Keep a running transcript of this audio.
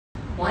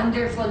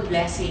wonderful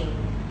blessing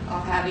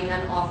of having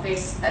an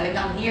office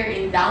talagang here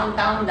in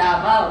downtown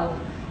Davao.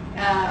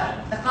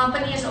 The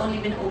company has only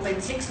been open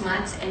 6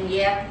 months and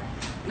yet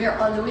we're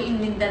all the way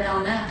in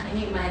Mindanao na. Can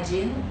you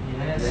imagine?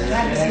 Yes.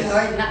 Grabe si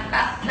Lord,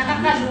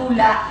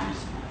 nakakalula.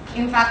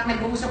 In fact,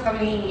 nag-uusap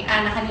kami ni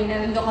Ana kanina,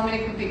 nandun kami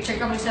nagpipicture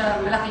kami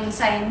sa malaking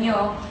sign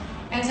nyo.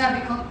 And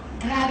sabi ko,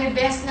 grabe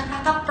best,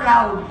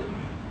 nakaka-proud.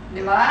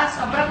 Di ba?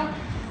 Sobrang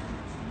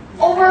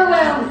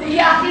overwhelmed.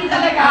 Iyakin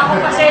talaga ako.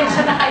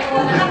 Pasensya na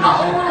kayo.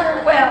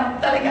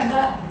 Nakaka-overwhelmed talaga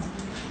na.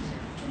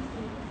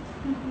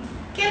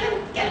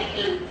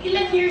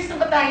 Ilan years na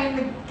ba tayo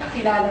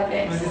nagkakilala,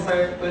 Bes?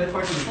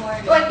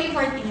 2014.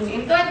 2014.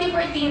 In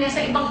 2014, nasa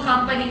ibang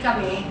company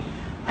kami,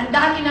 ang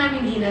dami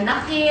namin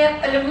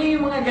hinanakit, alam niyo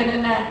yung mga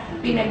gano'n na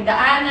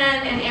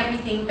pinagdaanan and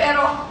everything.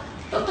 Pero,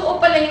 totoo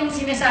pala yung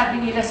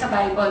sinasabi nila sa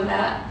Bible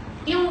na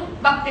yung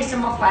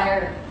baptism of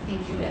fire.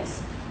 Thank you,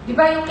 Bes. Di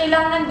ba yung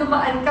kailangan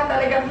dumaan ka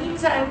talaga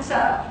minsan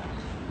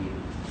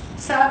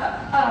sa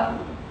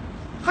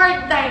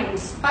hard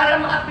times para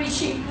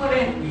ma-appreciate mo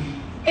rin.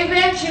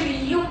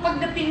 Eventually, yung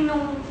pagdating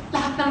nung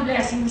lahat ng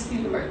blessings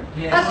ni Lord.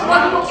 Yes. At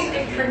huwag mo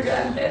i-take for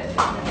granted.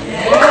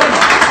 Yes.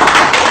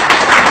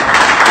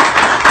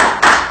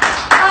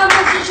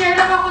 Mag-share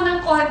lang ako ng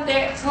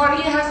konti.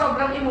 Sorry ha,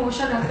 sobrang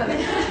emotional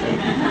talaga.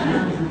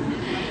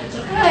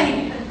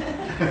 Ay.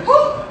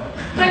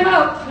 Time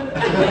out.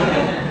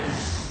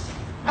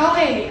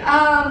 Okay.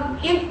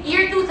 In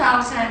year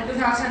 2000,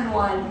 2001,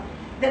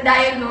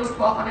 na-diagnose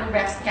po ako ng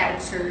breast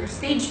cancer.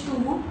 Stage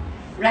 2,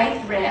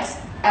 right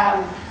breast.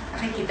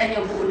 Nakikita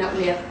niyo, buo na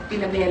ulit.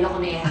 Pinabelo ko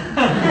na yan.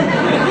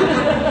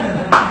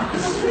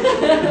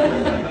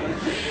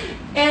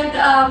 And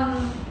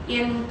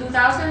in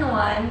 2001,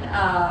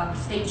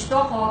 stage 2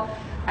 ako,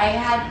 I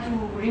had to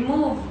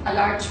remove a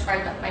large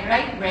part of my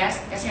right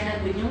breast kasi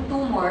nandun yung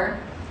tumor.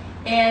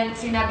 And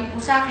sinabi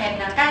po sa akin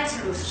na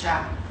cancerous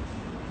siya.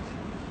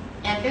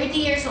 And 30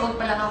 years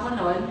old pa lang ako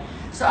noon.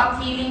 So ang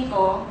feeling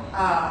ko,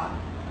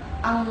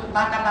 ang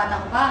bata-bata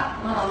ko pa,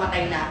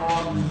 mamamatay na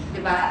ako.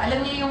 Diba?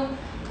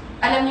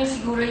 Alam niyo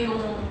siguro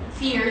yung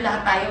fear,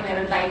 lahat tayo,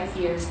 meron tayong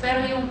fears.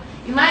 Pero yung,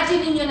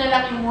 imagine niyo na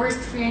lang yung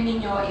worst fear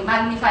niyo,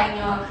 i-magnify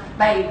niyo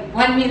by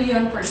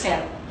 1,000,000%.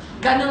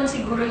 Ganon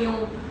siguro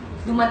yung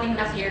dumating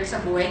na fear sa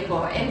buhay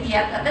ko. And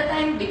yet, at the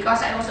time,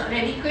 because I was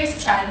already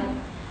Christian,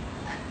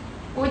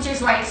 which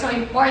is why it's so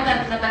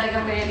important na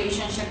talaga may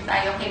relationship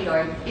tayo kay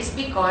Lord, is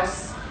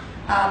because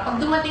pag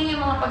dumating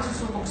yung mga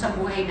pagsusubok sa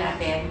buhay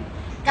natin,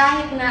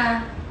 kahit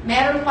na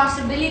meron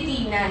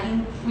possibility na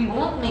we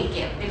won't make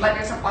it, diba?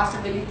 There's a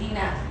possibility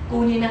na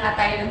kunin na nga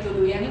tayo ng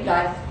tuluyan ni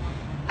God,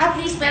 at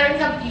least meron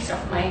kang peace of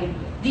mind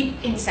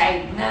deep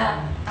inside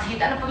na kahit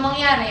ano pa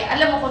mangyari,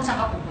 alam mo kung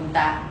saan ka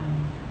pupunta.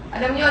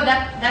 Alam nyo,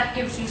 that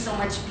gives you so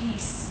much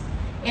peace.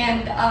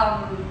 And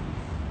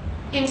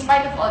in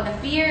spite of all the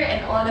fear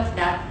and all of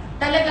that,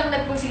 talagang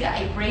nagpursige.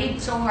 I prayed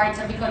so hard.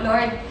 Sabi ko,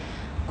 Lord,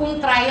 kung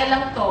trial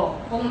lang to,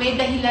 kung may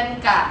dahilan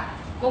ka,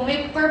 kung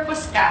may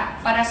purpose ka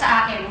para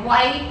sa akin,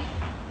 why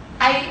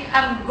I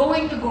am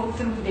going to go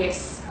through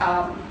this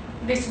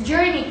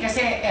journey,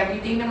 kasi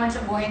everyday naman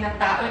sa buhay ng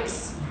tao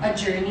is a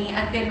journey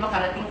until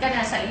makarating ka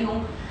na sa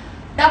iyong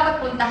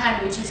dapat puntahan,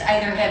 which is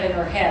either heaven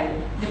or hell.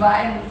 Diba?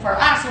 And for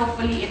us,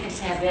 hopefully, it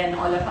is heaven,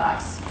 all of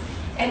us.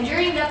 And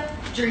during that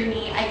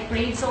journey, I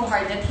prayed so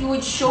hard that He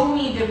would show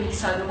me the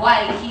reason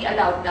why He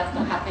allowed that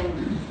to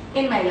happen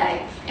in my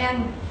life.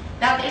 And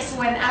that is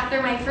when, after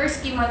my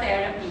first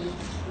chemotherapy,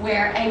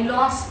 where I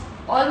lost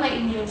all my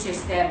immune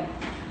system,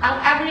 ang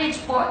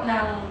average po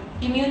ng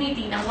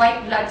immunity ng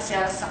white blood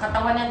cells sa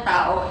katawan ng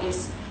tao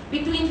is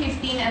between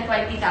 15 and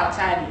 20,000.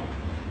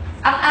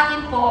 Ang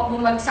akin po,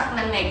 bumagsak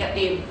ng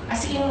negative.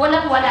 As in,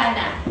 walang-wala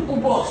na.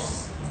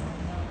 Ubos.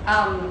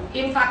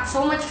 In fact,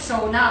 so much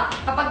so na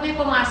kapag may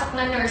pumasok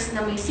na nurse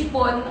na may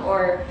sipon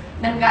or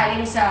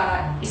nanggaling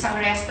sa isang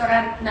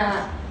restaurant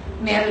na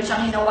meron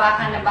siyang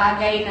hinawakan na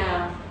bagay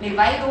na may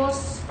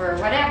virus or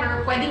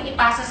whatever, pwedeng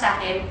ipasa sa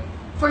akin,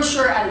 for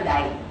sure I'll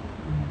die.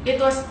 It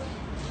was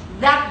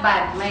that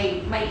bad,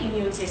 my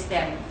immune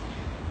system.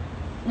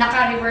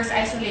 Naka-reverse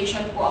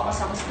isolation po ako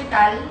sa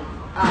hospital,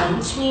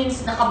 which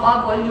means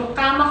nakabubble. Yung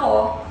kama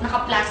ko,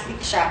 naka-plastic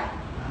siya.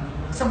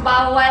 So,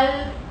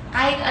 bawal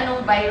kahit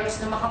anong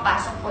virus na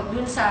makapasok po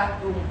dun sa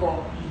room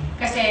ko.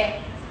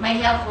 Kasi my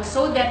health was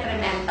so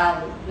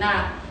detrimental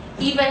na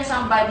even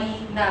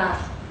somebody na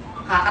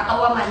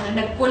kakatawa man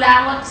na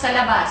nagkulangot sa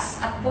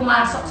labas at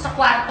pumasok sa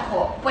kwarto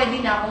ko,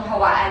 pwede na akong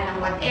hawaan ng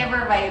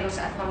whatever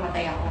virus at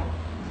mamatay ako.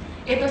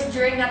 It was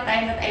during that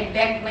time that I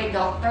begged my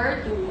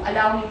doctor to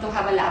allow me to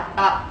have a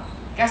laptop.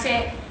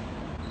 Kasi,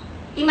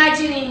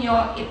 imagine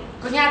niyo,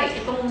 kunyari,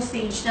 itong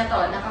stage na to,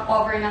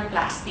 naka-cover ng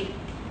plastic.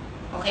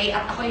 Okay?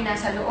 At ako'y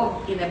nasa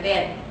loob, in a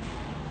bed.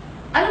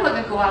 Ano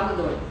magagawa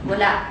mo doon?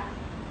 Wala.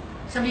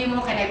 Sabihin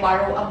mo, can I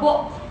borrow a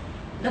book?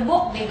 The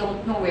book, they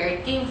don't know where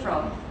it came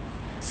from.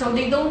 So,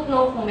 they don't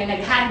know kung may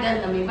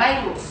nag-handle na may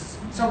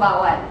virus. So,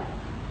 bawal.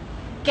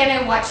 Can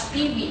I watch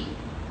TV?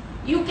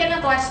 You cannot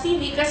watch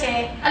TV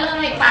kasi,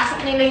 alam mo,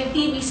 ipasok nila yung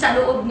TV sa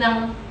loob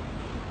ng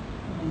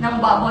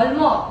bubble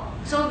mo.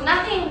 So,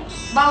 nothing,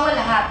 bawal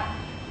lahat.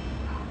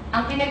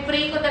 Ang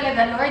pinag-pray ko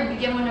talaga, Lord,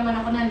 bigyan mo naman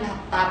ako ng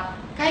laptop.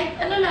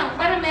 Kahit ano lang,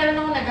 para meron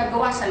akong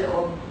nagagawa sa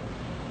loob.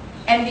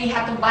 And they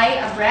had to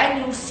buy a brand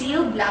new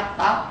sealed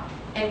laptop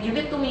and give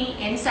it to me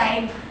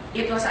inside.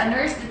 It was a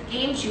nurse that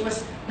came. She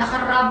was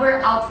naka-rubber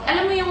outfit.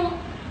 Alam mo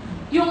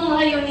yung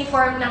mga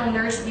uniform ng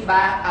nurse, di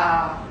ba?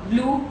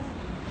 Blue.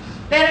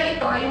 Pero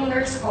ito, yung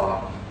nurse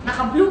ko,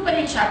 naka-blue pa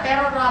rin siya,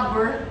 pero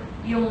rubber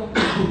yung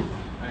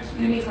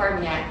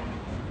uniform niya.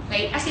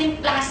 Okay? As in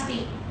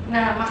plastic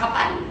na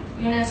makapal.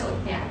 Yun ang suot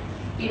niya.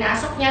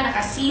 Pinasok niya,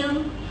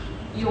 naka-seal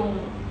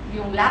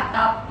yung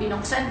laptop,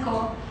 binuksan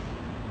ko.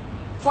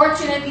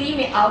 Fortunately,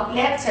 may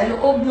outlet sa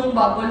loob ng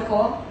bubble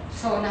ko.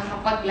 So,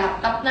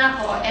 nakapag-laptop na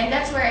ako. And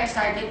that's where I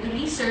started to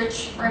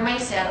research for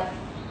myself.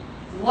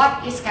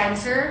 What is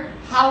cancer?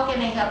 How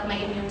can I help my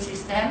immune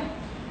system?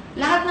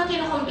 Lahat ng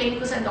kinocomplain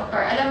ko sa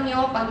doktor, alam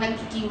niyo, pag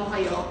nagkikimo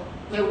kayo,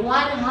 may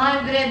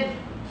 100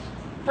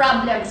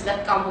 problems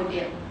that come with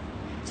it.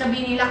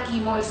 Sabi nila,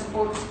 chemo is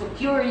supposed to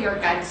cure your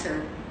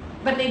cancer.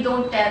 But they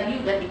don't tell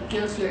you that it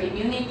kills your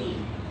immunity.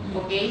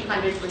 Okay?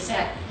 100%.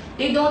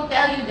 They don't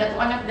tell you that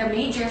one of the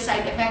major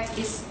side effects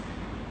is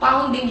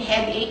pounding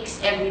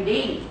headaches every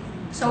day.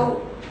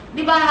 So,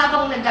 di ba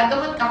habang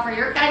nagagamot ka for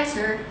your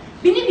cancer,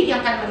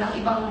 binibigyan ka naman ng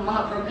ibang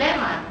mga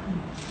problema.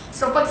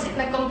 So, pag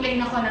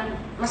nag-complain ako ng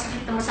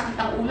masakit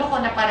ang ulo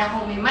ko na para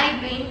akong may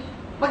migraine,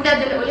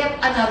 magdadala ulit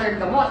another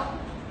gamot.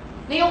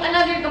 Na yung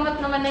another gamot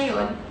naman na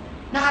yun,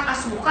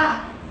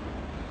 nakakasuka.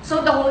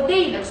 So, the whole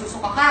day,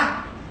 nagsusuka ka.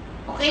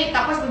 Okay?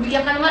 Tapos,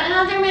 bibigyan ka naman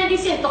another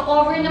medicine to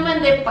cover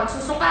naman din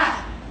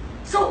pagsusuka.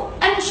 So,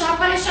 ano siya?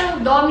 Para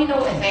siyang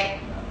domino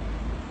effect.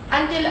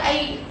 Until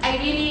I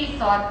really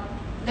thought,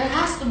 there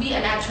has to be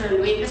a natural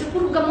way. Kasi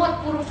puro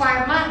gamot, puro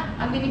pharma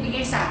ang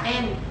binibigay sa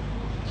akin.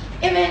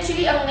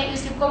 Eventually, ang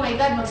naisip ko, my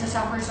God,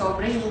 magsasuffer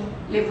sobra yung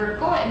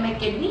liver ko and my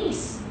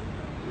kidneys.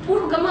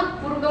 Puro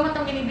gamot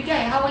ang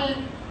binibigay. How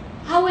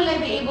will I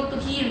be able to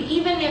heal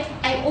even if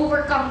I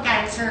overcome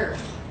cancer?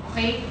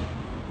 Okay?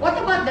 What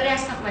about the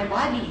rest of my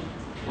body?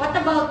 What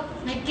about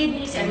my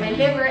kidneys and my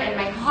liver and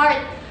my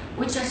heart,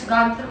 which has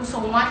gone through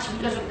so much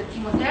because of the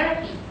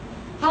chemotherapy?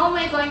 How am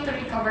I going to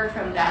recover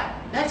from that?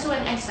 That's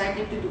when I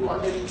started to do all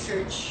the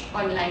research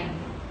online.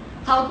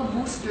 How to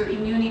boost your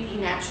immunity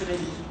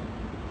naturally.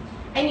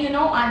 And you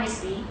know,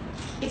 honestly,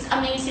 it's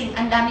amazing.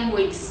 Ang daming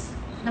ways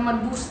na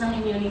mag-boost ng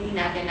immunity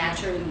natin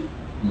naturally.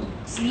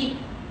 Sleep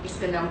is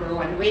the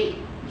 #1 way.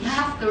 You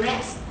have to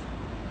rest.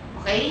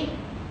 Okay?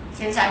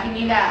 Sinasabi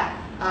nila,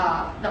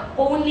 the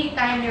only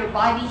time your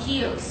body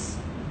heals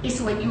is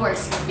when you are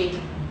sleeping.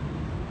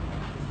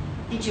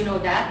 Did you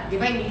know that? Di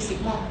ba, iniisip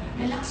mo,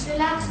 relax,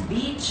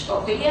 beach,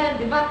 okay yan,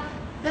 di ba?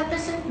 That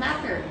doesn't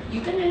matter.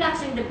 You can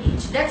relax in the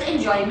beach. That's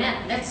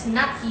enjoyment. That's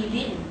not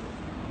healing.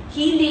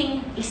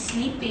 Healing is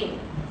sleeping.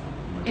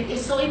 It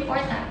is so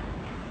important.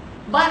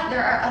 But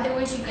there are other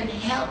ways you can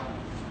help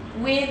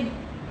with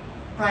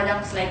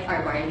products like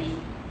our barley.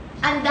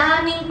 Ang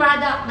daming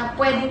product na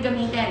pwedeng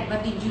gamitin.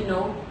 But did you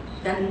know,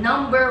 the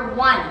 #1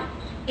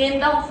 in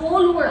the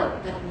whole world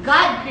that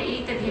God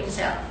created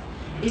Himself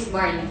is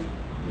barley.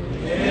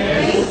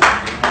 Okay?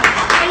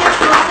 Kaya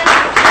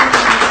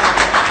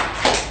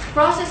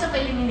process of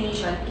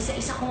elimination,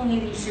 isa-isa kong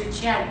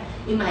ni-research yan.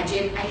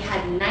 Imagine, I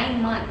had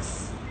 9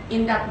 months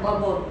in that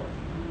bubble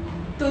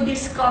to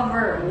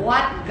discover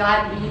what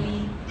God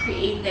really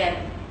created.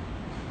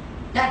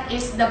 That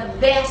is the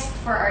best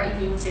for our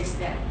immune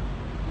system.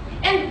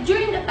 And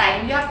during the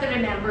time, you have to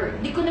remember,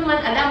 di ko naman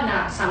alam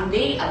na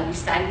someday I'll be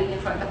standing in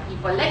front of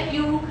people like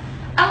you.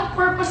 Ang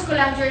purpose ko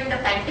lang during the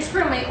time is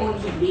for my own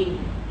healing.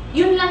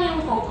 Yun lang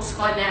yung focus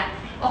ko na,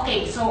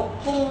 okay, so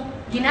kung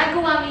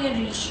ginagawa mo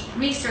yung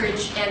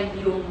research and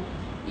yung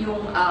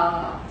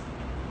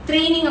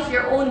training of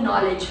your own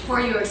knowledge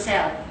for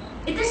yourself,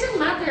 it doesn't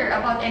matter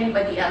about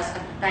anybody else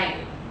at the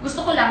time.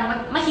 Gusto ko lang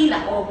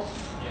mahila ko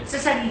sa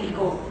sarili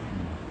ko.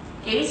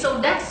 Okay, so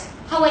that's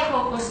how I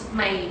focused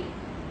my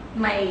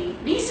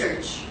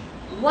research.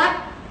 What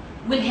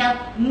will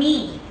help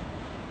me?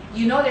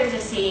 You know, there's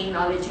a saying,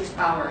 knowledge is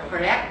power,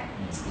 correct?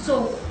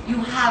 So you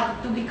have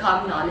to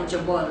become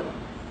knowledgeable.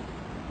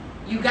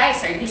 You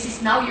guys this is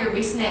now your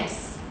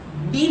business.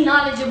 Be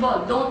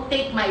knowledgeable. Don't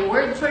take my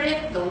word for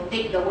it. Don't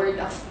take the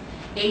word of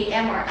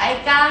AM or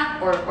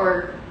ICA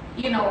or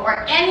you know,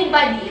 or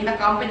anybody in the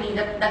company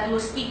that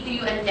will speak to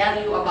you and tell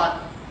you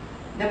about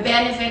the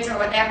benefits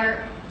or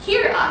whatever.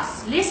 Hear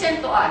us.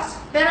 Listen to us.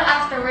 Pero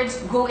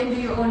afterwards, go and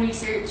do your own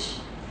research.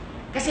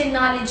 Kasi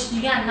knowledge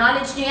nyo yan.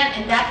 Knowledge nyo yan,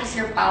 and that is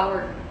your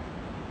power.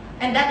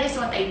 And that is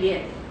what I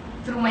did.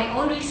 Through my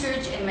own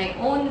research and my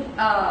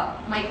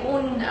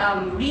own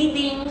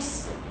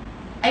readings,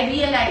 I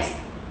realized,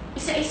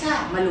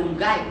 isa-isa,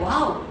 malunggay.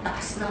 Wow,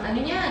 taas ng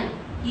ano yan.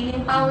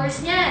 Healing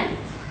powers niyan.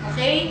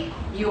 Okay?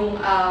 Yung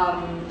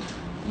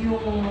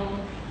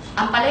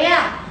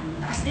ampalaya,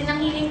 taas din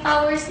ang healing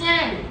powers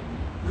niyan.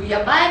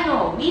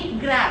 Guyabano,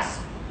 wheatgrass,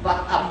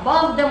 but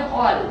above them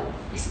all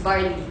is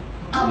barley.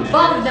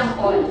 Above them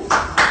all.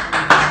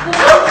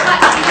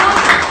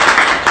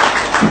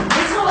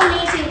 It's so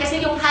amazing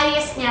kasi yung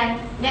highest niyan,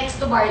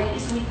 next to barley,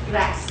 is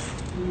wheatgrass.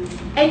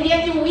 And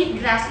yet yung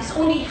wheatgrass is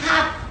only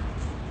half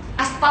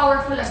as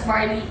powerful as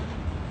barley.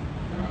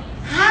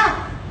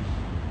 Half!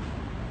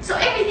 So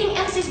everything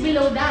else is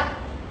below that.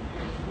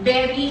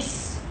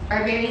 Berries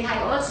are very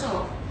high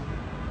also.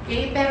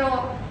 Okay?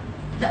 Pero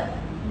the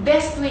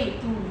best way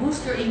to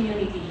boost your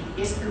immunity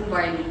is through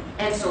barley.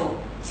 And so,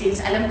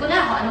 since alam ko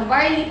na kung ano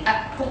barley,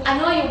 kung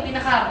ano yung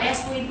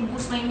pinaka-best way to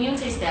boost my immune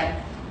system,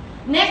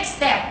 next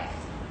step,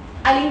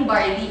 aling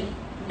barley.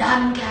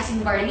 Daming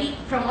klaseng barley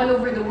from all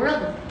over the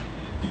world.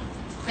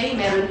 Okay,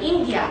 meron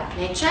India,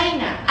 may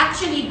China.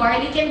 Actually,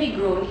 barley can be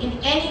grown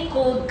in any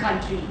cold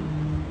country.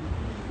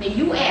 May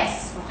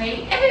US,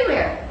 okay,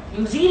 everywhere.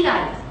 New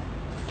Zealand.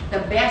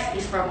 The best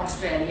is from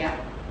Australia.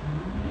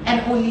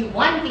 And only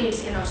one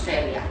place in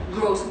Australia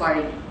grows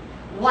barley.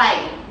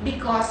 Why?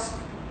 Because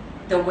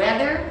the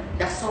weather,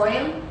 the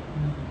soil,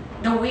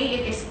 the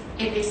way it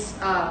is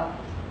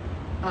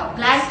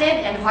planted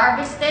and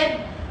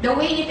harvested, the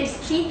way it is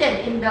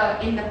treated in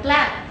the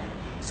plant,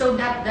 so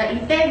that the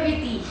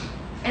integrity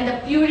and the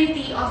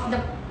purity of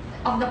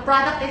the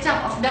product itself,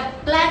 of the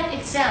plant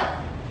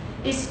itself,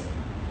 is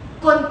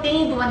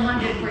contained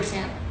 100%.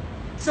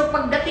 So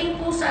pagdating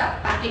po sa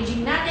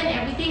packaging natin,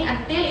 everything,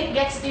 until it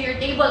gets to your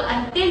table,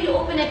 until you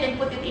open it and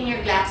put it in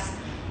your glass,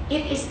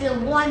 it is still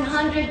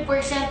 100%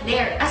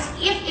 there, as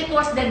if it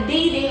was the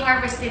day they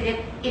harvested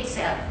it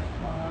itself.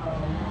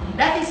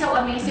 That is how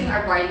amazing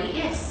our barley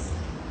is.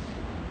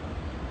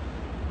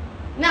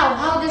 Now,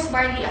 how does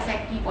barley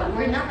affect people?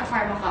 We're not a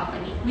pharma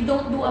company. We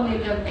don't do a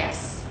million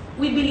tests.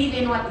 We believe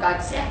in what God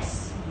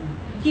says.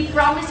 He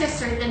promises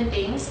certain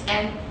things,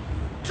 and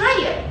try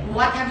it.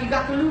 What have you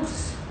got to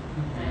lose?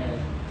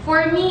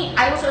 For me,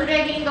 I was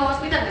already in the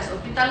hospital. Nasa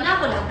hospital na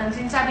ako. Lahat ng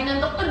sinasabi ng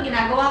doktor,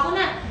 ginagawa ko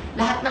na.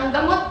 Lahat ng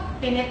gamot,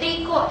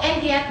 tinetake ko.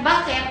 And yet,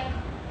 bakit?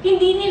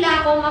 Hindi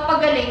nila ako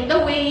mapagaling the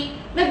way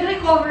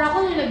nag-recover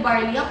ako nung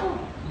nag-barley ako.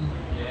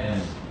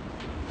 Yes.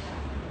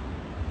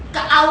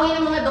 Kaaway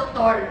ng mga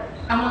doktor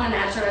ang mga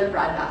natural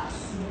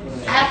products.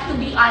 I have to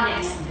be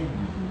honest.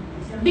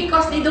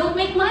 Because they don't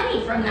make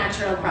money from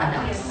natural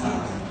products.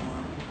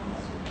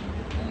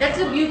 That's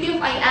the beauty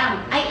of I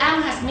Am. I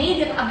Am has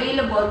made it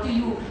available to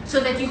you so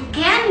that you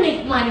can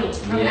make money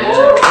from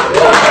natural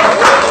products.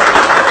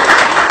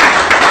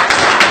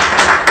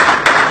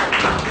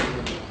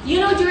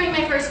 You know, during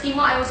my first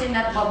chemo, I was in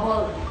that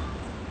bubble.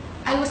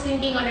 I was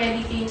thinking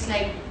already things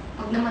like,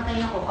 pag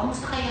namatay ako,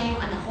 kamusta kaya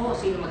yung anak ko?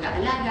 Sino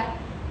mag-aalaga?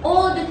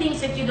 All the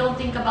things that you don't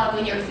think about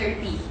when you're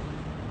 30.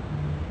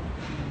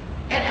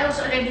 And I was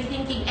already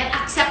thinking, and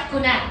accept ko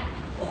na,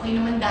 okay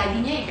naman daddy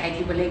niya eh,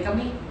 kahit ibalay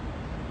kami.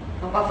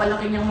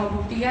 Mapapalaki niyang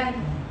mabuti yan.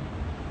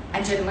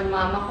 Andiyan naman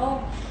mama ko,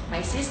 my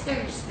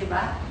sisters, di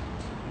ba?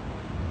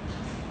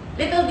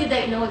 Little did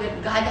I know that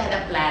God had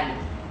a plan.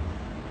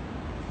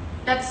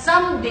 That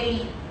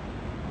someday,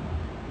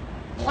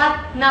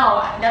 what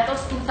now? That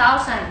was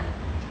 2000.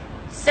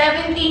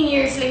 17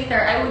 years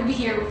later, I would be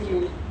here with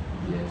you.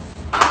 Yes.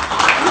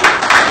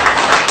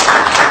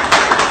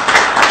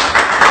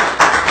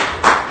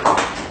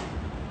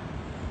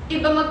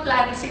 Iba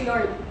magplano si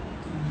Lord.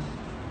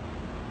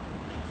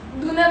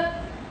 Do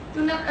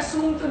not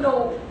assume to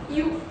know.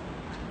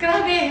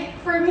 Grabe,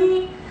 for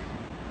me,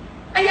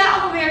 kaya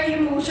ako very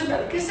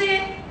emotional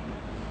kasi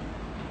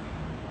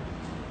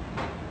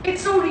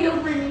it's so real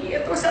for me.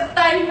 It was a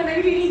time when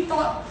I really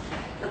thought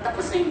na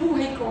tapos na yung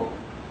buhay ko.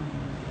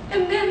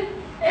 And then,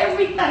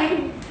 every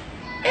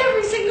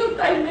single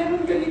time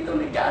meron ganito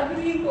na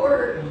gathering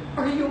or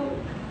yung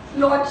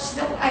launch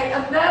ng I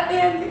Am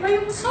natin, di ba,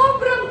 yung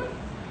sobrang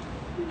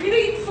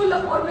grateful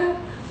ako na,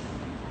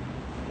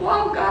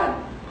 wow God,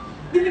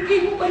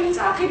 binigay mo pa rin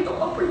sa akin itong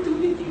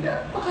opportunity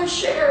na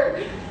maka-share.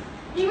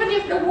 Even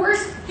if the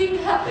worst thing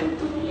happened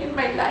to me in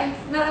my life,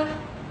 na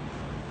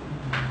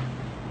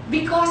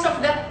because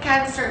of that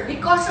cancer,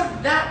 because of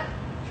that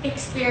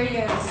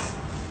experience,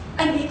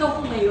 andito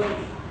ako ngayon.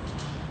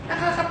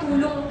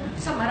 Nakakatulong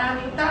sa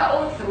maraming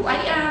tao through I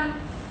Am.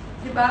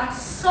 Diba?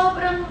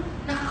 Sobrang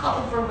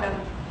nakaka-overwhelm.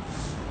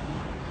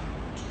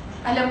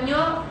 Alam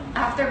nyo,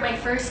 after my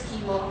first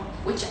chemo,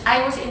 which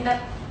I was in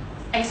that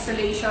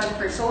isolation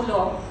for so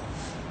long,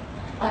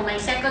 on my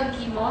second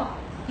chemo,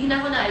 hindi na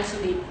ako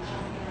na-isolate.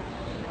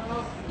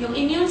 Yung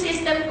immune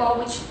system ko,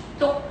 which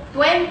took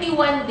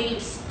 21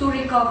 days to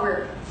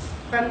recover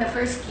from the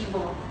first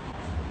chemo.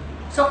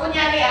 So,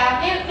 kunyari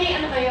may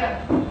ano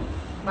kayo?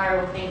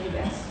 Maro, thank you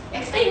guys.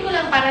 Explain ko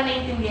lang para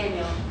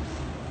naiintindihan nyo.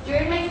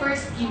 During my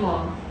first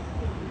chemo,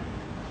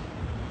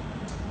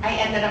 I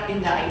ended up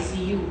in the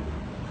ICU.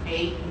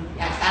 Okay?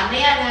 Yan, tama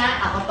yan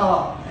ha. Ako to.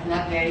 I'm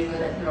not very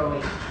good at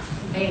drawing.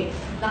 Okay?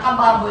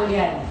 Nakabubble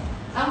yan.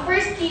 Ang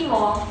first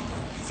chemo,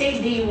 say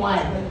day 1.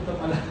 Ito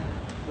pala.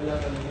 Wala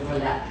pa rin.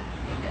 Wala.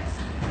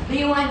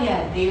 Day 1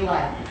 yan. Day 1.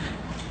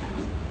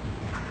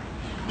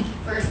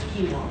 First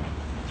chemo.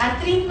 Ang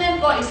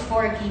treatment ko is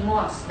 4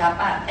 chemos.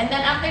 Dapat. And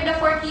then after the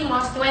 4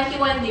 chemos,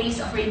 21 days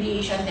of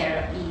radiation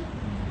therapy.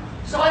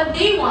 So on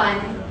day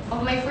 1 of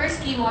my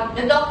first chemo,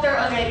 the doctor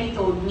already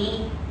told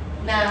me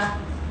na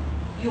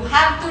you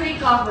have to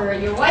recover,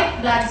 your white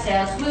blood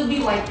cells will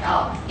be wiped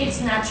out.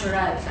 It's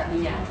natural,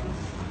 sabi niya.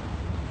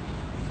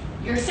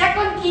 Your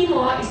second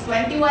chemo is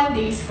 21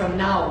 days from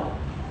now.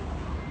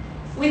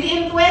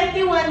 Within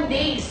 21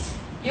 days,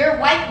 your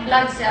white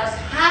blood cells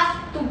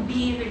have to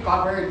be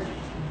recovered.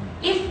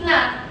 If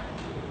not,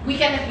 we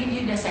cannot give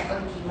you the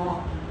second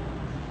chemo.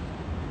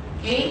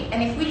 Okay?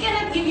 And if we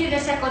cannot give you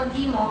the second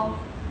chemo,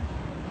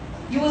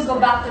 you will go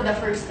back to the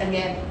first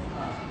again.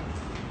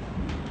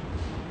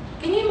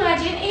 Can you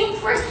imagine? Eh, yung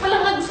first pa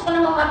lang gusto ko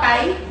na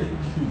mamatay.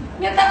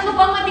 May tatlo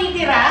pang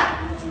matitira.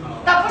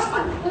 Tapos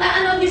pag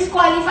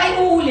disqualify,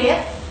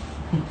 uulit.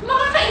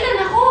 Makakailan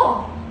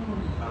ako.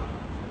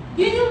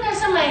 Yun yung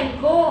nasa mind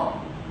ko.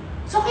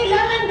 So,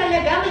 kailangan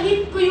talaga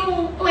ma-hit ko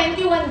yung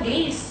 21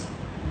 days.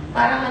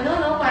 Parang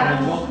parang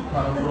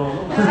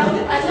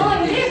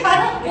hindi,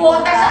 parang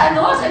quota sa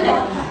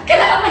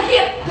kailangan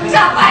ma-hit.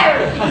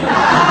 Sapphire!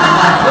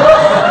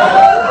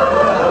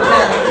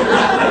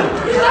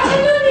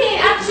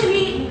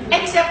 Actually,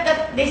 except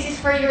that this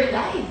is for your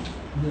life.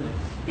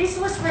 This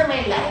was for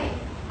my life.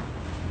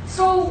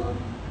 So,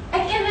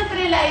 I cannot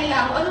rely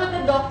lang on what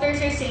the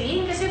doctors are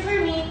saying kasi for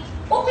me,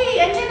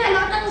 okay, andyan na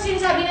lahat ng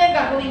sinasabi na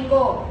gagawin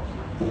ko.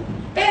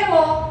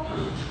 Pero,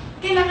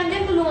 kailangan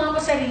din tulungan ko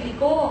sarili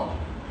ko.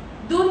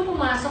 Doon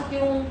pumasok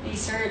yung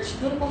research,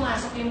 doon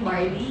pumasok yung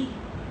barley.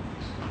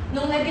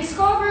 Nung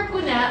na-discover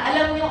ko na,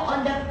 alam nyo,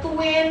 on the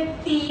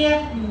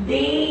 20th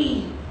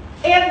day,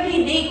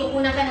 every day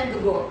kukunan ka ng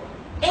dugo.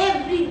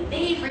 Every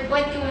day for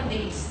 21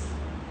 days.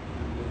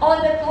 On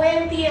the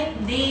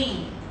 20th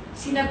day,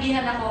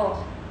 sinabihan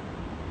ako,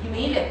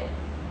 email it.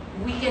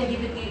 We can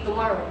give it to you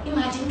tomorrow.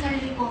 Imagine,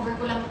 ka-recover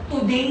ko lang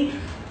today.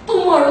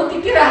 Tomorrow,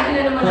 titirahin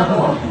na naman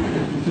ako.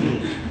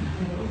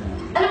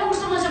 Alam mo,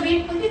 gusto mo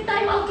sabihin, pwede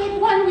time out kahit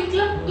 1 week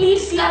lang,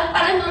 please lang,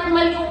 para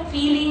normal yung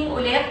feeling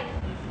ulit.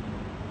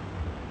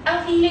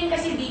 Ang feeling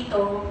kasi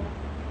dito,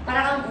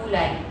 parang ang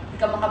gulay. Hindi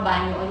ka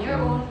makabanyo on your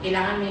own,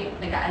 kailangan may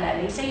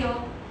nag-aalalay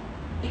sa'yo.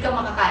 Hindi ka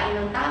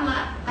makakain ng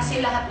tama, kasi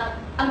lahat ng,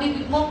 ang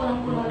bibig mo,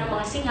 punong-puno ng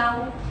mga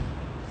singaw.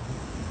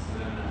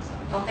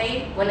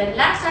 Okay? Walang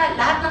lasa.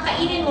 Lahat ng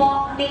kainin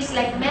mo, tastes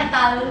like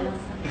metal.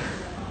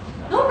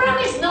 No,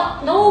 promise.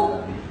 No.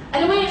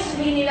 Alam mo yung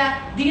sabihin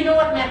nila, do you know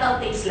what metal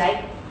tastes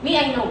like? Me,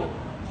 I know.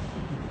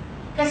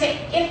 Kasi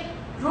it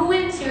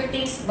ruins your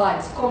taste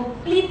buds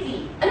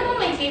completely. Alam mo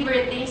my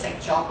favorite things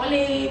like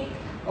chocolate,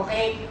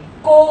 okay,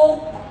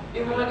 Coke,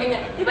 yung mga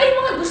ganyan. Di ba yung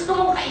mga gusto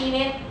mong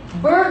kainin?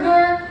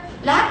 Burger,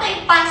 lahat na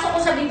ipasok ko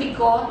sa bibig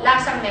ko,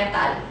 lasang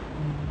metal.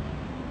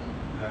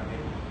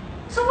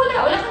 So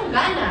wala kang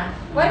gana.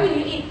 Why will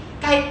you eat?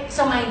 Kahit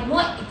sa mind mo,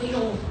 ito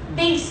yung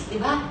taste, di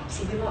ba?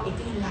 Sabi mo,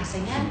 ito yung lasa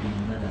niyan.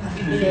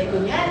 Bibili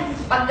ko niyan.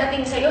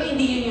 Pagdating sa'yo,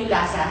 hindi yun yung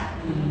lasa.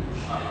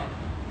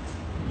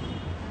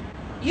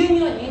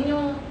 Yun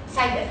yung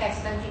side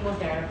effects ng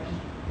chemotherapy.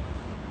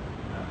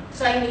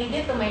 So I made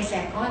it to my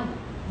second.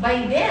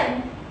 By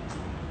then,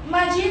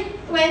 imagine,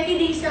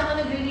 20 days na ako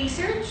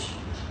nagre-research.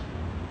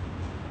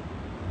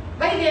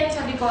 By then,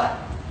 sabi ko,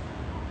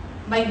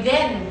 my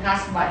then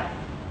husband,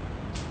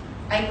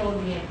 I told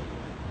him,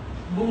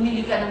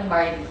 bumili ka ng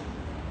barley.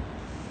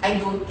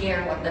 I don't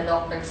care what the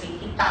doctor say.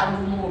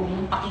 Itago mo,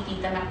 yung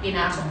pakikita na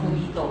pinasok mo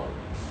dito.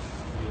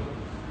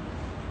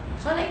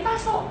 So,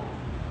 naipasok.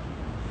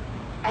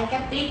 I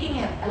kept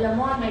taking it. Alam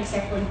mo, my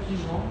second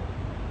chemo,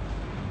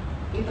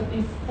 it took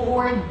me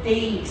 4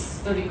 days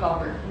to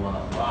recover.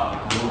 Wow.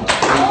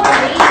 4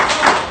 days.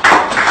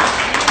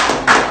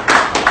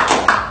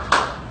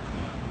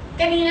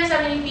 Kanina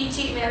sabi ni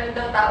Pichi, meron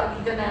daw tao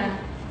dito na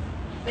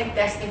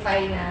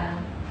nag-testify na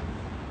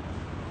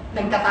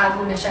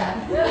nagtatago na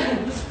siya.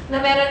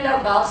 Na meron daw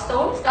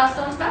gallstones.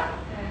 Gallstones ba?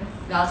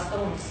 Yes.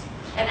 Gallstones.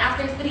 And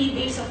after 3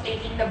 days of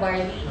taking the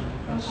barley,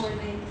 4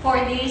 days.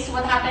 4 days,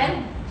 what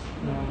happened?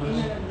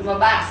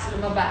 Lumabas.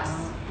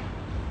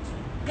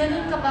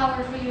 Ganun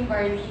ka-powerful yung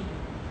barley.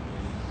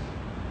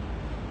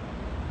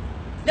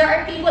 There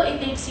are people it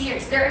takes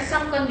years. There are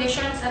some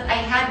conditions that I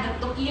had that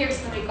took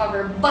years to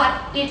recover,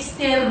 but it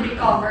still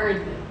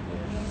recovered.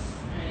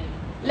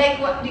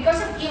 Like, because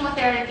of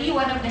chemotherapy,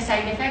 one of the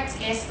side effects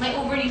is my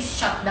ovaries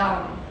shut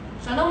down.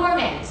 So, no more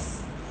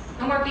mens.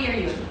 No more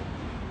period.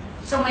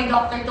 So, my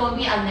doctor told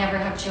me I'll never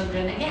have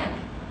children again.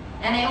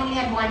 And I only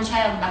had 1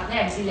 child back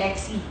then, si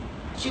Lexi.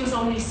 She was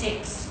only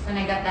 6 when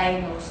I got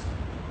diagnosed.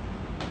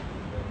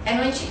 And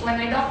when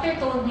my doctor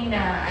told me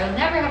na I'll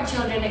never have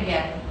children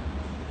again,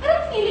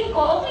 parang feeling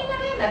ko, okay na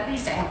rin. At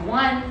least I have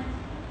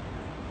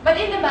 1. But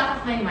in the back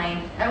of my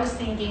mind, I was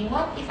thinking,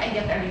 what if I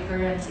get a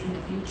recurrence in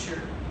the future?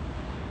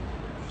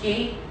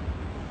 Okay?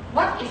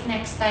 What if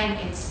next time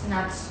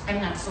I'm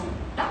not so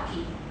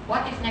lucky?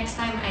 What if next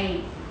time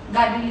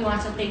God really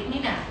wants to take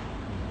me na?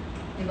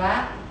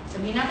 Diba?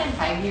 Sabihin natin,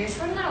 5 years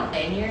from now,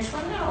 10 years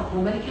from now,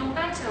 bumalik yung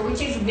cancer,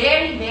 which is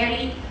very,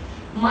 very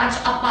much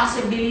a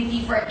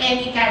possibility for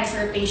any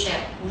cancer patient.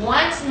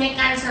 Once may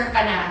cancer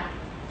ka na,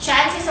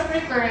 chances of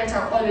recurrence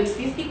are always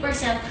 50%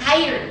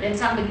 higher than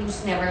somebody who's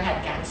never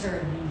had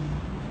cancer.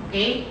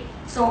 Okay?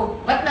 So,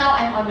 but now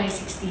I'm on my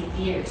 16th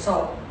year.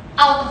 So,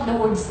 out of the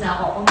woods na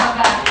ako.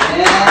 Kumbaga,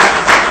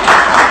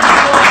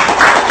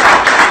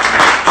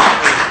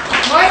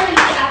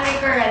 normally, ang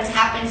recurrence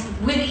happens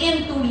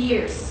within 2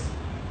 years.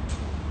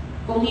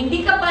 Kung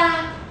hindi ka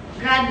pa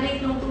graduate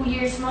nung 2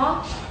 years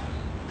mo,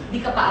 hindi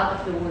ka pa out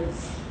of the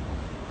woods.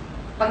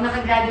 Pag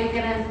nakagraduate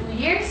ka na ng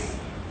 2 years,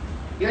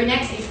 your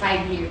next is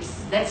 5 years.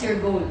 That's your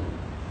goal.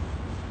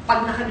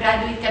 Pag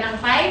nakagraduate ka ng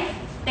 5,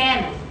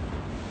 10.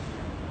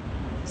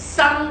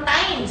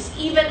 Sometimes,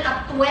 even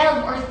at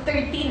 12 or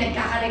 13,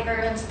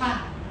 nagkaka-recurrence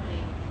pa.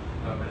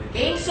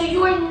 Okay? So,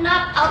 you are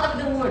not out of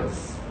the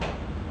woods.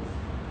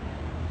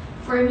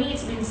 For me,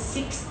 it's been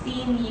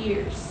 16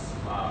 years.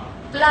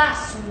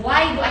 Plus,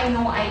 why do I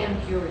know I am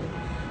cured?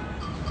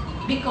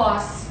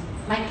 Because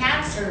my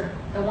cancer,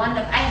 the one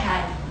that I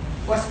had,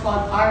 was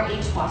called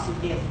Rh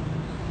positive.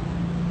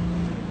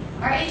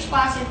 Rh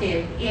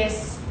positive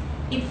is,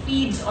 it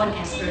feeds on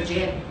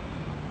estrogen.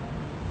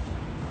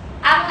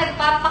 Ang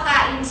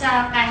nagpapakain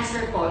sa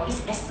cancer ko is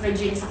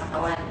estrogen sa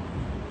katawan.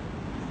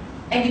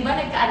 Eh, di ba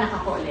nagkaanak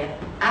ako ulit?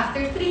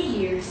 After 3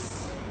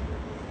 years,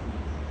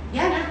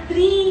 yan 3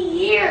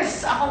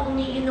 years akong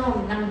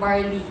umiinom ng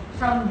barley.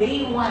 From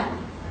day 1,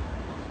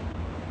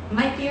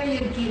 my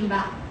period came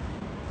back.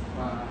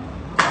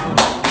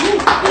 3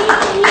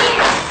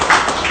 years!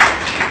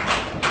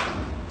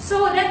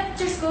 So that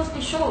just goes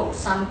to show,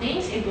 some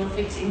things it will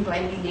fix in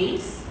 20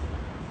 days.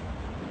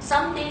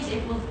 Some things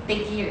it will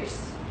take years.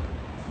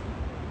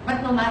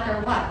 But no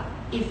matter what,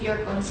 if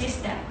you're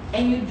consistent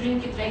and you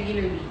drink it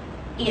regularly,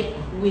 it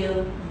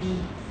will be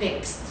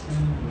fixed.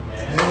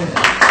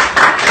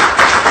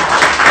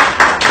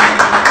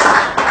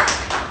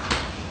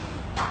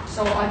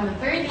 So on the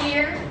 3rd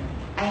year,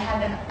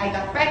 I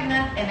got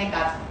pregnant and I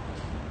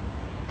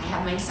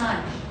have my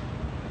son.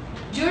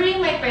 During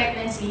my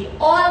pregnancy,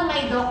 all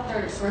my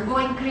doctors were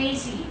going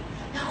crazy.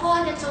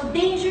 Nako, that's so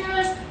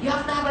dangerous. You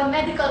have to have a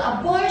medical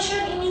abortion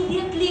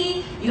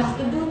immediately. You have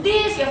to do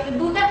this, you have to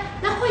do that.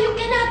 Nako, you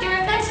cannot. You're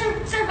a cancer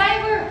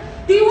survivor.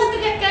 Do you want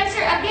to get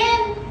cancer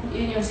again?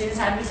 Yun yung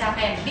sinasabi sa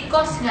akin.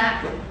 Because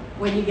nga,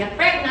 when you get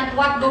pregnant,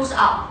 what goes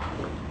up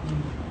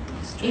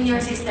in your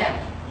system?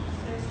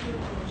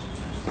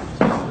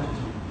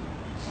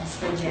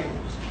 Estrogen.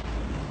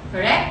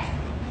 Correct?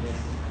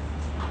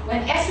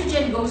 When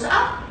estrogen goes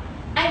up,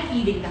 I'm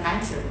feeding the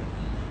cancer.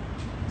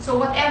 So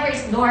whatever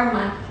is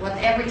dormant,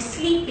 whatever is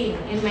sleeping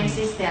in my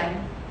system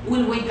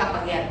will wake up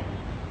again.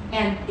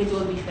 And it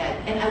will be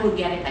fed. And I will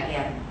get it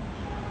again.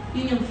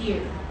 Yun yung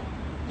fear.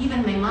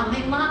 Even my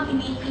mom,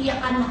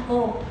 iniiyakan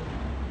ako.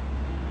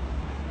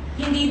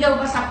 Hindi daw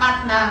ba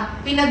sapat na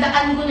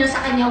pinadaan ko na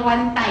sa kanya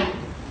one time.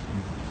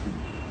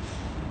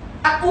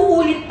 At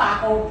uulit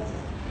pa ako.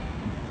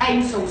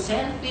 I'm so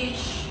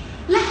selfish.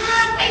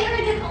 Lahat, I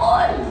heard it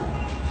all.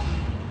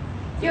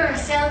 You're a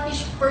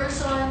selfish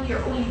person.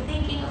 You're only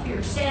thinking of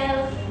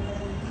yourself.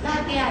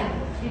 Lahat yan,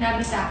 sinabi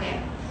sa akin.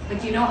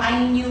 But you know, I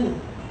knew,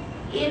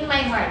 in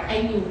my heart,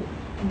 I knew,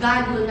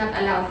 God will not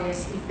allow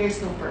this if there's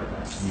no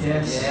purpose.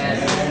 Yes.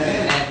 Yes.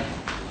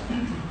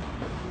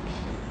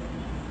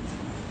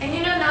 And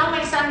you know, now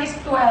my son is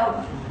 12.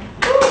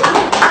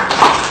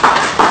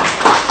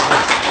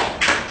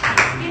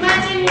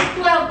 Imagine he's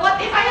 12. What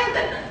if I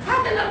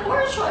had an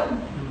abortion?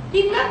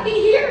 He'd not be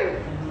here.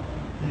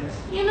 Yes.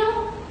 You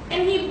know?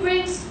 And he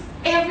brings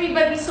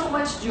everybody so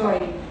much joy.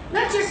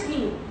 Not just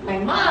me, my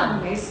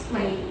mom,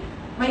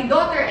 my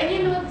daughter. And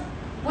you know,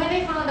 when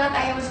I found out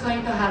I was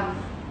going to have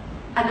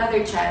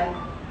another child,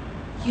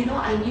 you know,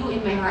 I knew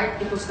in my heart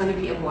it was going to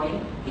be a boy.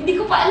 Hindi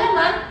ko pa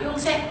alam yung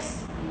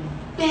sex.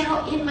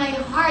 Pero in my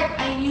heart,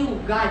 I knew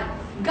God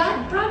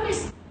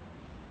promised.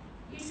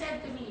 He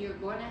said to me,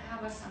 you're going to have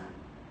a son.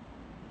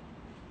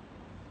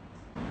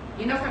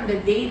 You know, from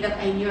the day that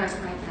I knew I was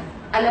pregnant,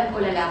 alam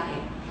ko lalaki.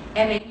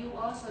 And I knew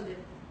also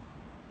that,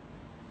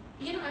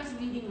 you know, I was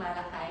reading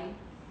Malachi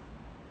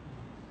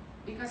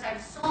because I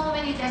have so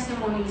many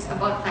testimonies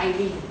about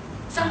tithing.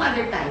 Some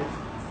other time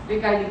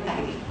regarding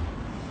tithing.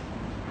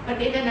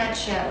 But in a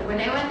nutshell, when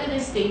I went to the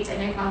States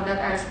and I found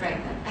out I was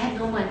pregnant, I had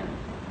no money.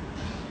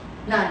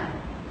 None.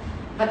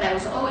 But I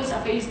was always a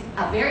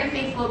very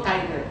faithful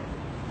tither.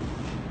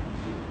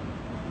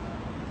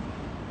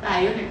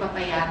 Tayo,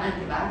 nagpapayaman,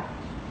 di ba?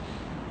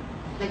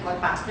 Like what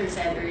Pastor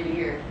said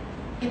earlier.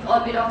 It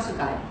all belongs to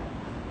God.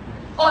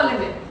 All of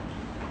it.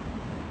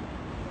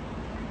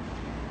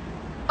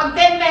 Pag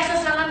 10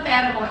 pesos lang ang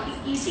pera mo,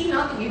 easy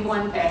no to give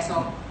 1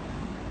 peso.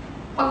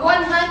 Pag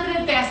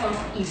 100 pesos,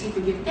 easy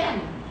to give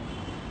 10.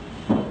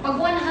 Pag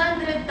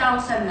 100,000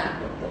 na,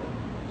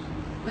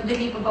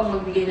 madali pa bang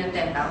magbigay ng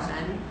 10,000?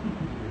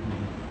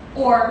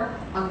 Or,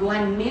 pag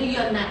 1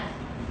 million na,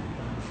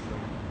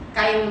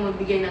 kaya mo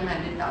magbigay ng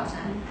 100,000?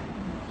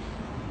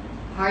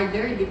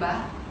 Harder, di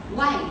ba?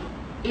 Why?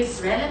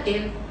 It's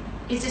relative.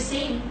 It's the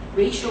same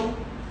ratio.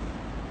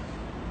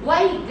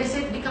 Why does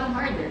it become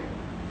harder?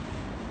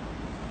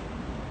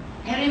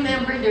 I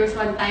remember there was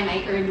one time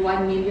I earned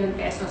 1 million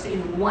pesos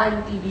in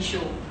one TV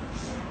show.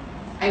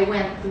 I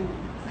went to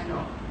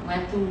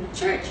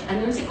church.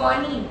 Ano si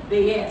Connie?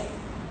 Yes.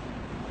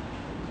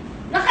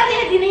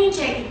 Naka-ready na yung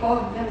check ko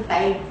ng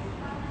tithe.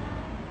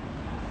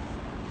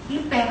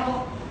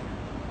 Pero,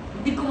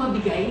 hindi ko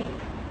mabigay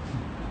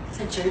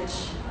sa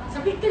church.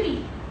 Sa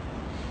Victory.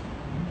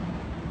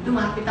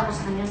 Lumapit ako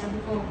sa kanya,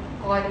 sabi ko,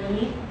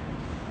 Connie,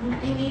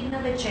 I need na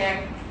the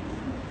check.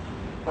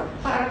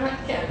 Parang I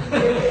can't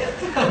give it.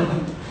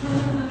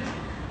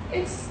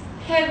 It's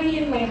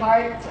heavy in my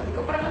heart. Sabi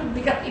ko, parang ang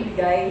bigat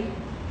ibigay.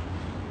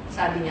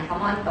 Sabi niya,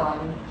 come on, Ton.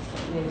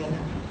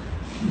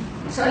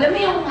 So, alam mo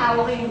yung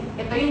hawak yung,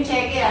 ito yung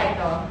cheque,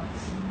 ito.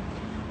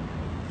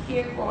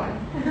 Here, Con.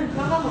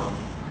 Baka mo.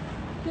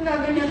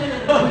 Ginaganyan na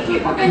lang.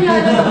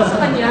 Ipaganyan na ako sa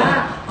kanya.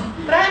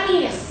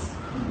 Promise.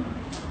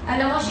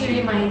 Alam mo, she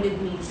reminded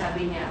me,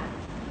 sabi niya,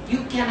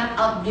 you cannot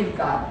outgive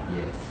God.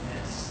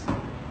 Yes.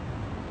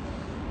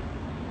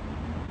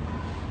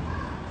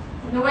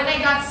 When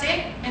I got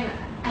sick and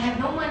I had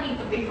no money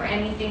to pay for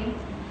anything,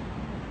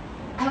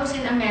 I was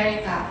in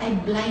America. I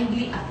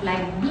blindly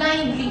applied.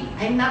 Blindly.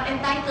 I'm not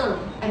entitled.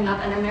 I'm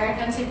not an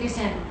American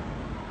citizen.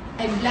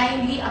 I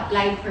blindly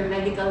applied for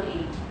medical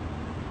aid.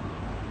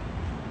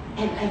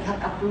 And I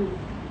got approved.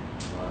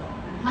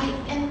 My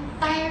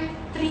entire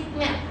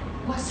treatment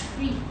was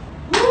free.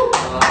 Woo!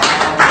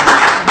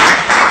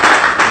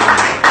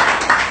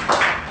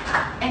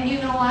 And you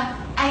know what?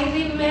 I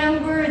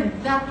remembered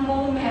that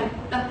moment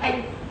that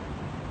I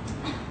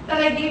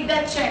gave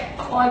that check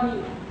on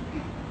you.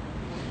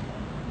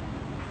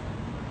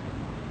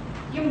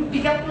 Yung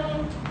bigat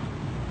ng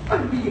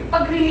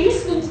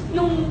pag-release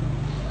nung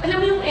alam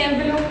mo yung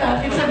envelope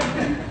natin, sabi ko,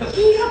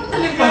 hirap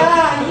talaga,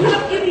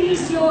 hirap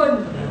i-release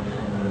yun.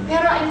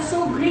 Pero I'm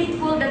so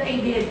grateful that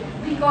I did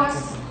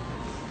because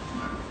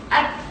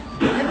at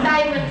the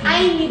time when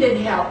I needed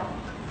help,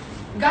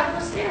 God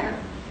was there.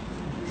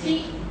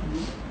 See,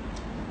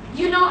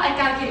 you know, I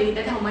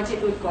calculated how much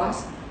it would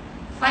cost.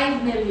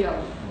 5 million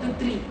to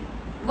 3.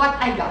 What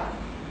I got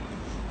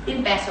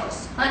in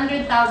pesos,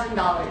 $100,000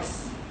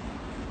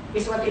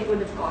 is what it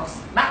would have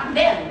cost. Back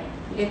then,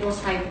 it was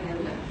 5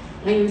 million.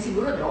 Ngayon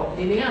siguro, drop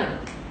din na yan.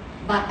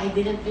 But I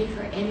didn't pay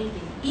for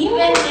anything.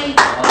 Even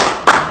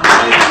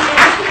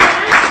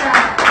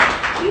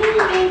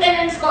yung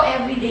maintenance ko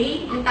every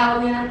day, yung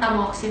tawag niya ng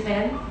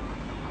tamoxifen.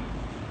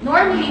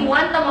 Normally,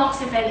 one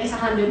tamoxifen is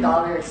 $100.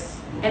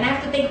 And I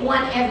have to take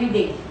one every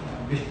day.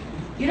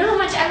 You know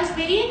how much I was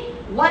paying?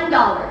 $1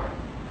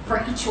 for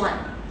each one.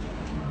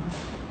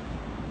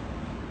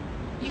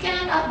 You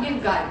cannot outgive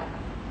God.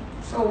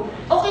 So,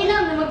 okay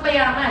lang na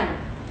magpayaman.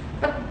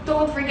 But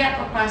don't forget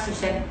what Pastor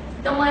said.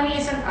 The money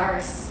isn't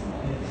ours.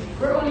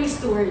 We're only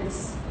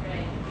stewards.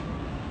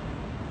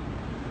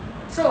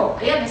 So,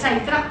 ayan,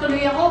 sidetrack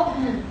tuloy ako.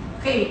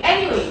 Okay,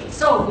 anyway.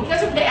 So,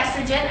 because of the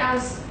estrogen,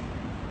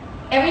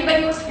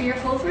 everybody was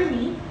fearful for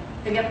me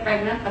to get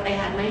pregnant, but I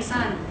had my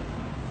son.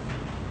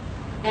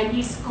 And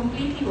he's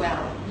completely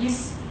well.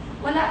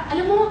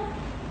 Alam mo,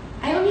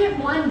 I only have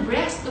one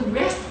breast to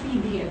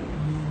breastfeed him.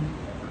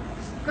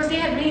 Because they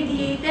had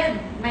radiated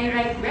my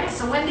right breast.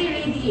 So when they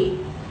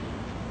radiate,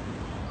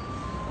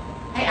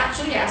 I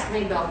actually asked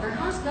my doctor,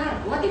 how's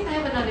that? What if I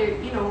have another,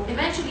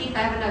 eventually if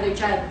I have another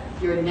child,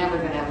 you're never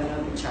going to have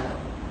another child.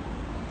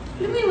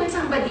 Alam mo when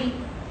somebody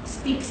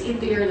speaks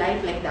into your life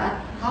like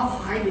that, how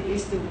hard it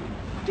is to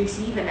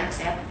receive and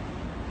accept.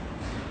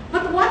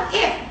 But what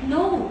if?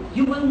 No,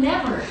 you will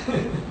never.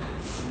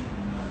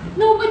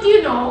 No, but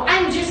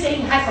I'm just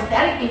saying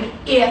hypothetically,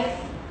 if.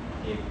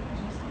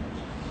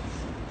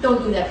 Don't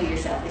do that to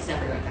yourself. It's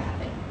never going to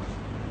happen.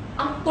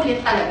 Ang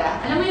kulit talaga.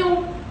 Alam mo yung,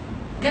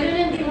 ganun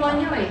ang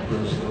demonyo eh.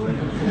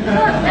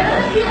 Ganun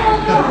ang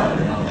demonyo.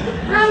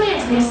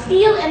 Promise, they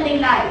steal and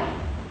they lie.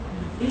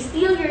 They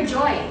steal your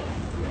joy.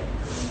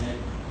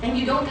 And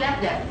you don't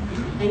let them.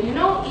 And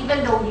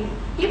even though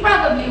he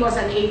probably was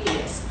an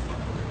atheist,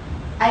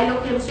 I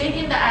looked him straight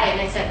in the eye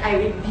and I said,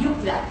 I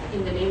rebuke that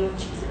in the name of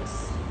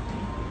Jesus.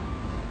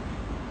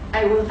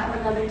 I will have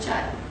another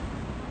child.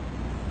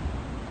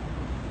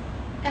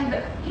 And,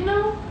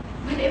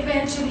 when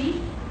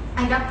eventually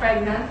I got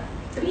pregnant,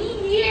 3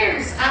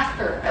 years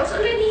after, I was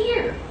already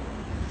here.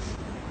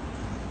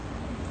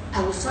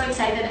 I was so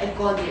excited, I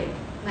called him.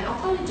 My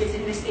oncologist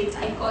in the States,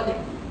 I called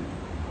him.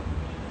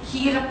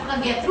 Hirap ka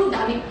get through.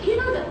 The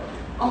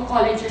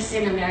oncologists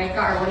in America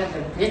are one of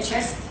the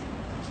richest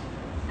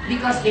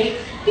because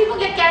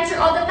people get cancer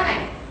all the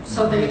time.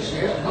 So they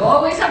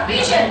always have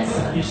patients.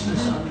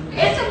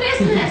 It's a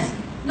business.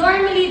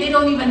 Normally, they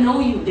don't even know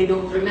you. They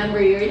don't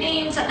remember your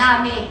name sa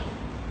dami.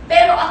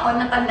 Pero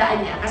ako, natandaan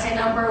niya. Kasi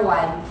number 1,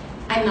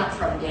 I'm not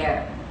from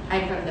there.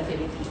 I'm from the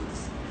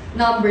Philippines.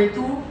 Number 2,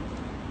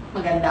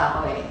 maganda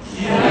ako eh.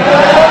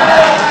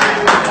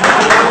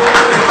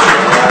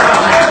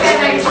 What can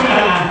I say?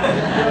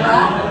 Diba?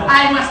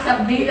 I must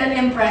have made an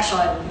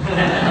impression.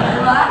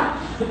 Diba?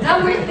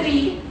 Number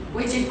 3,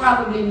 which is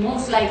probably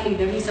most likely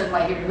the reason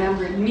why he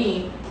remembered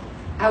me,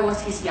 I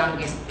was his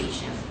youngest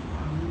patient.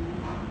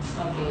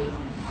 Okay.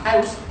 I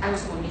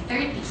was only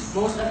 30.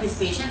 Most of his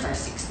patients are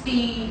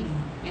 60,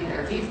 in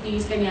their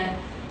 50s, ganyan.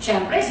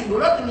 Siyempre,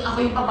 siguro, tuwing ako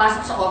yung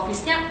papasok sa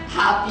office niya,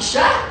 happy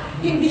siya.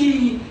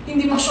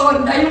 Hindi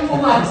masyonda yung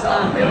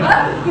pumasok, di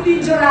ba?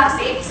 Hindi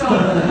Jurassic. So,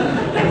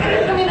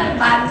 nagkaroon kami ng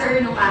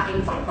banter nung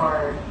aking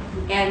tutor.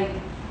 And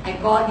I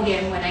called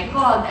him. When I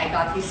called, I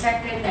got his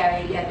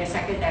secretary, and the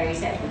secretary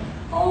said,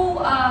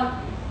 "Oh,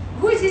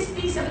 who is this,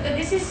 please?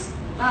 This is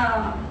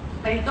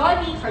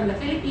Maritoni from the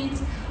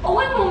Philippines. Oh,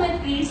 one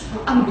moment, please."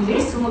 Ang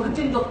bilis, sumagot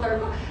yung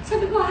doktor ko.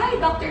 Sabi ko, "Hi,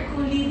 Dr.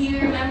 Cooley, do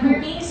you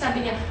remember me?"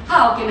 Sabi niya,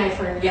 "How can I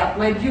forget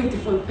my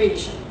beautiful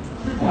patient?"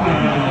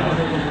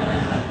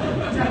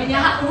 Sabi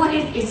niya, "What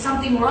is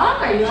something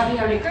wrong? Are you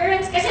having a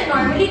recurrence?" Kasi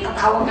normally,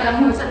 tatawag ka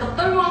lang mo sa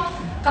doktor mo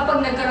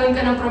kapag nagkaroon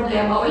ka ng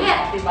problema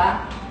ulit, di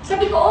ba?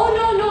 Sabi ko, "Oh,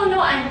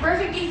 no, I'm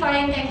perfectly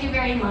fine, thank you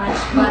very much.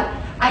 But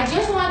I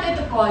just wanted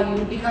to call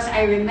you because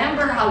I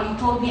remember how you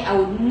told me I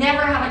would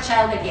never have a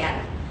child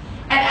again.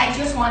 And I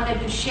just wanted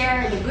to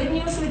share the good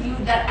news with you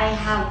that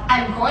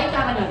I'm going to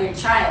have another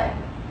child."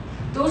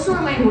 Those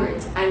were my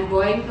words. I'm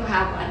going to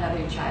have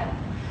another child.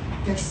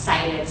 There's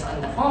silence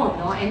on the phone,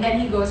 no? And then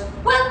he goes,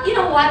 "Well, you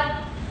know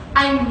what?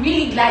 I'm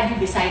really glad you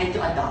decided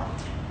to adopt."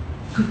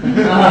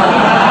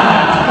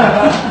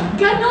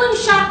 Ganon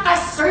siya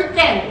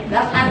ka-certain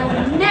that I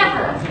will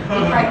never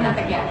be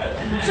pregnant again.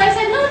 So I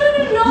said,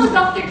 no,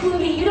 Dr.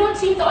 Cooley, you don't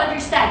seem to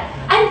understand.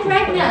 I'm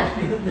pregnant.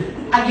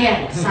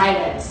 Again,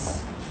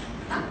 silence.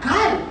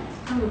 Tagal.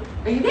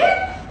 Are you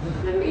there?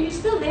 Are you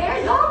still there,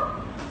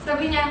 Doc?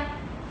 Sabi niya,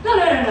 no,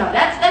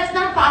 that's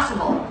not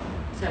possible.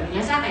 Sabi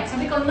niya sa akin,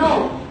 sabi ko,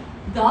 "No,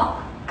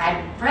 Doc,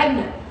 I'm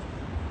pregnant.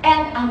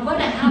 And I'm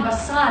gonna have a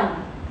son."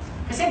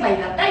 Kasi by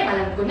that time,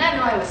 alam ko na,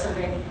 no, I was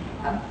already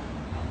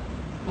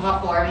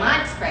mga 4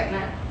 months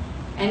pregnant.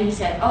 And he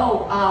said,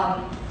 "Oh,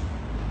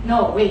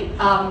 no, wait,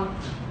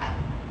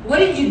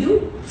 what did you do?"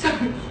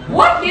 Sabi,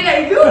 "What did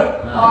I do?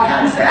 Oh, I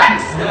had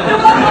sex."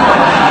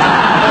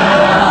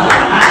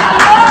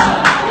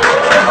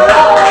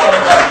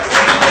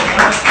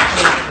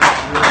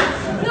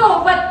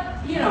 No,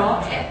 but, you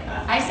know,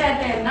 I said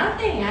to him,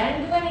 "Nothing, I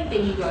didn't do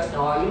anything." He goes,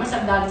 "No, you must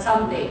have done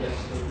something."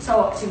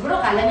 So,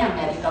 siguro kala niya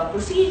medical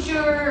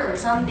procedure or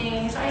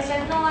something. So I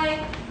said, "No,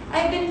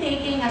 I've been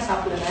taking a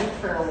supplement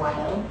for a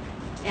while,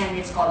 and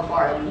it's called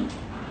barley."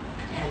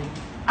 And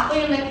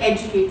ako yung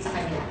nag-educate sa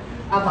kanya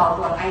about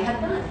what I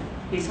had done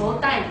this whole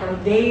time,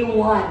 from day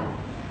one.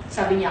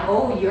 Sabi niya,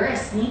 "Oh, you're a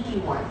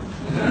sneaky one."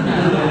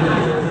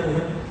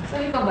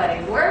 Sabi ko, "But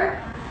it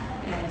worked."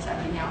 And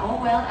sabi niya, "Oh,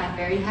 well, I'm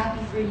very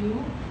happy for you."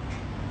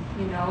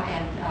 You know,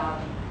 and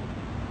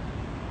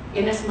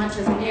in as much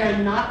as they are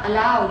not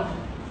allowed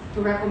to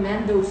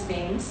recommend those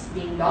things,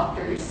 being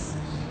doctors,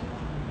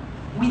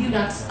 we do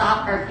not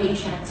stop our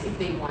patients if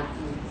they want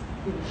to.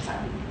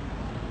 Sabi niya.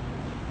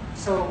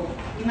 So,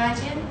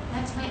 imagine,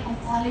 that's my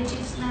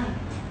oncologist na.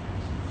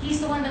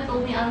 He's the one that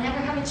told me I'll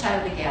never have a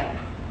child again.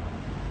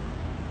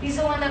 He's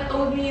the one that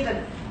told me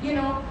that, you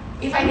know,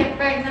 if I get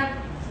pregnant,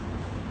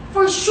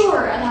 for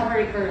sure I'll have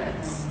a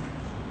recurrence.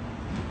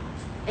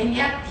 And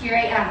yet, here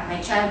I am. My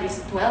child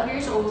is 12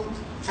 years old.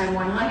 I'm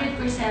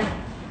 100%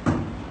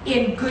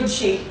 in good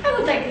shape. I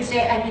would like to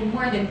say I'm in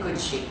more than good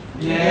shape.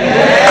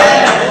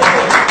 Yes!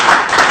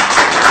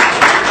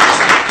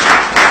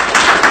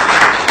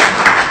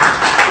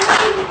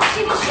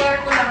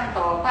 Sinishare ko lang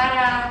to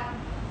para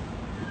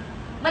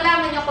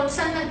malaman niyo kung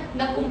saan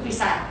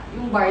nag-umpisa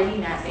yung barley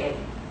natin.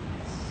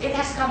 It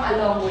has come a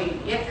long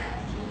way.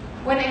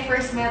 When I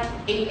first met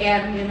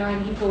AM, you know,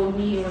 and he told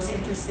me he was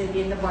interested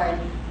in the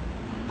barley,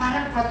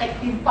 parang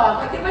protective pa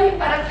ako. Di ba yung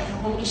parang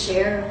ayokong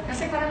i-share?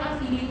 Kasi parang ang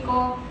feeling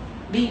ko,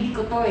 baby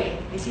ko to eh.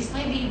 This is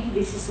my baby.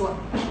 This is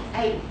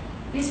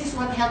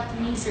what helped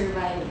me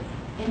survive.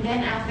 And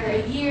then after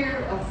a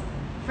year of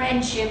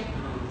friendship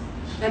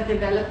that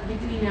developed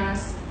between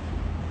us,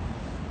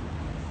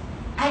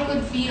 I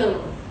could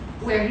feel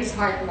where his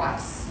heart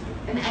was.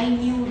 And I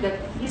knew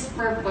that his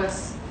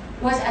purpose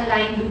was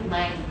aligned with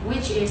mine,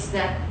 which is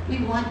that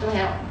we want to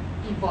help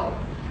people.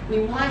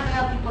 We want to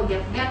help people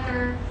get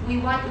better. We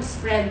want to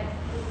spread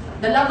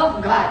the love of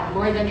God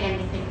more than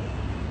anything.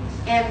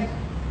 And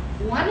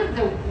one of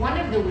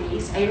the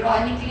ways,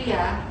 ironically,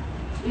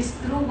 is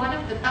through one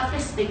of the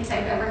toughest things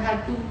I've ever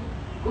had to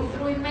go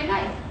through in my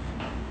life.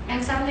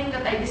 And something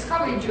that I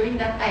discovered during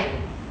that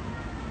time.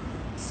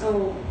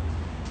 So,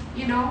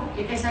 you know,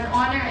 it is an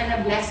honor and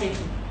a blessing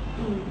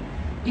to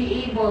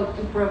be able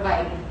to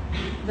provide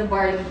the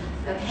barley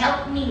that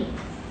helped me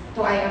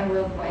to I Am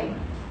Worldwide.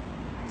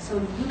 So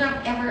do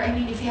not ever, I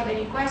mean, if you have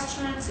any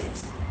questions,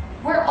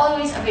 we're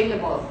always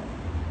available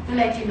to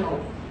let you know.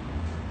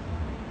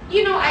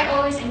 You know, I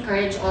always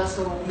encourage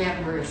also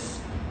members.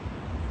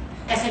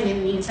 Kasi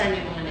minsan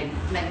yung mga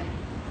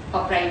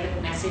nagpa-private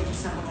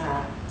messages sa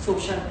mga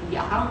social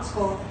media accounts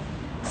ko.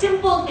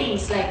 Simple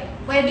things like,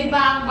 pwede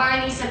ba ang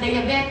barley sa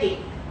diabetic?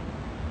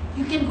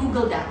 You can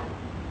Google that.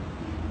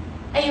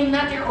 I am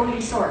not your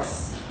only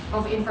source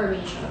of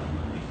information.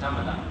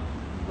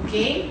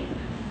 Okay?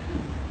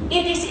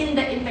 It is in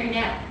the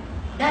internet.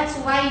 That's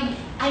why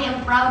I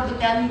am proud to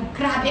tell you,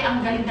 grabe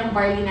ang galing ng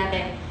barley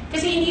natin.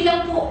 Kasi hindi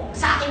lang po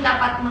sa akin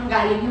dapat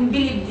manggaling yung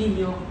bilib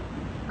ninyo.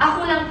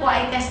 Ako lang po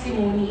ay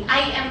testimony.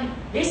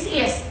 This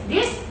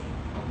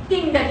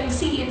thing that you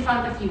see in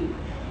front of you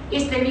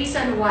is the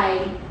reason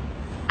why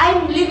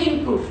I'm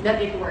living proof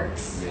that it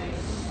works.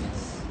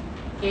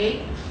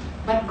 Okay?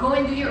 But go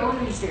and do your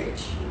own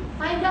research.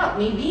 Find out.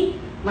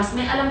 Maybe, mas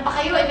may alam pa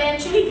kayo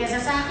eventually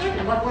kaysa sa akin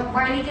about what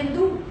barley can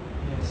do.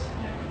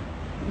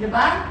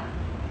 Diba?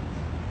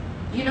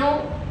 You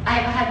know,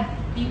 I've had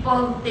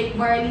people take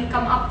barley,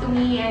 come up to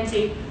me and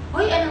say,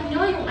 "Hoy, alam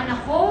nyo, yung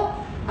anak ko,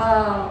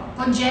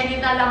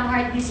 congenital ang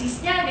heart disease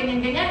niya,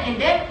 ganyan-ganyan." And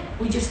then,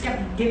 we just kept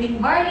giving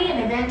barley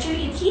and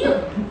eventually it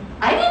healed.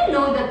 I didn't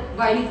know that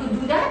barley could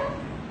do that.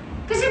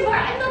 Kasi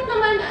I'm not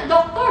naman a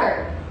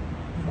doctor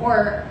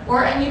or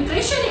a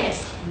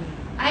nutritionist.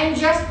 I'm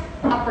just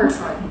a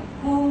person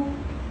who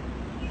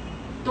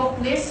took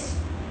this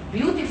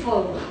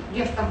beautiful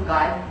gift of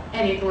God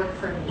and it worked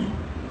for me.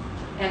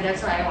 And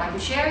that's why I want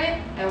to share it.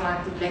 I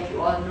want to let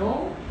you all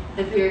know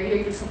that we are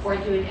here to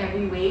support you in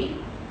every way.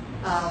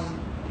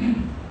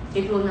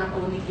 It will not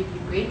only give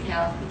you great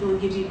health, it will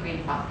give you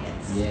great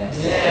pockets. Yes.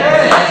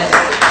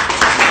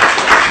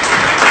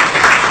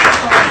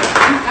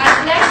 God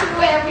bless you,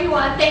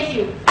 everyone. Thank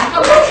you.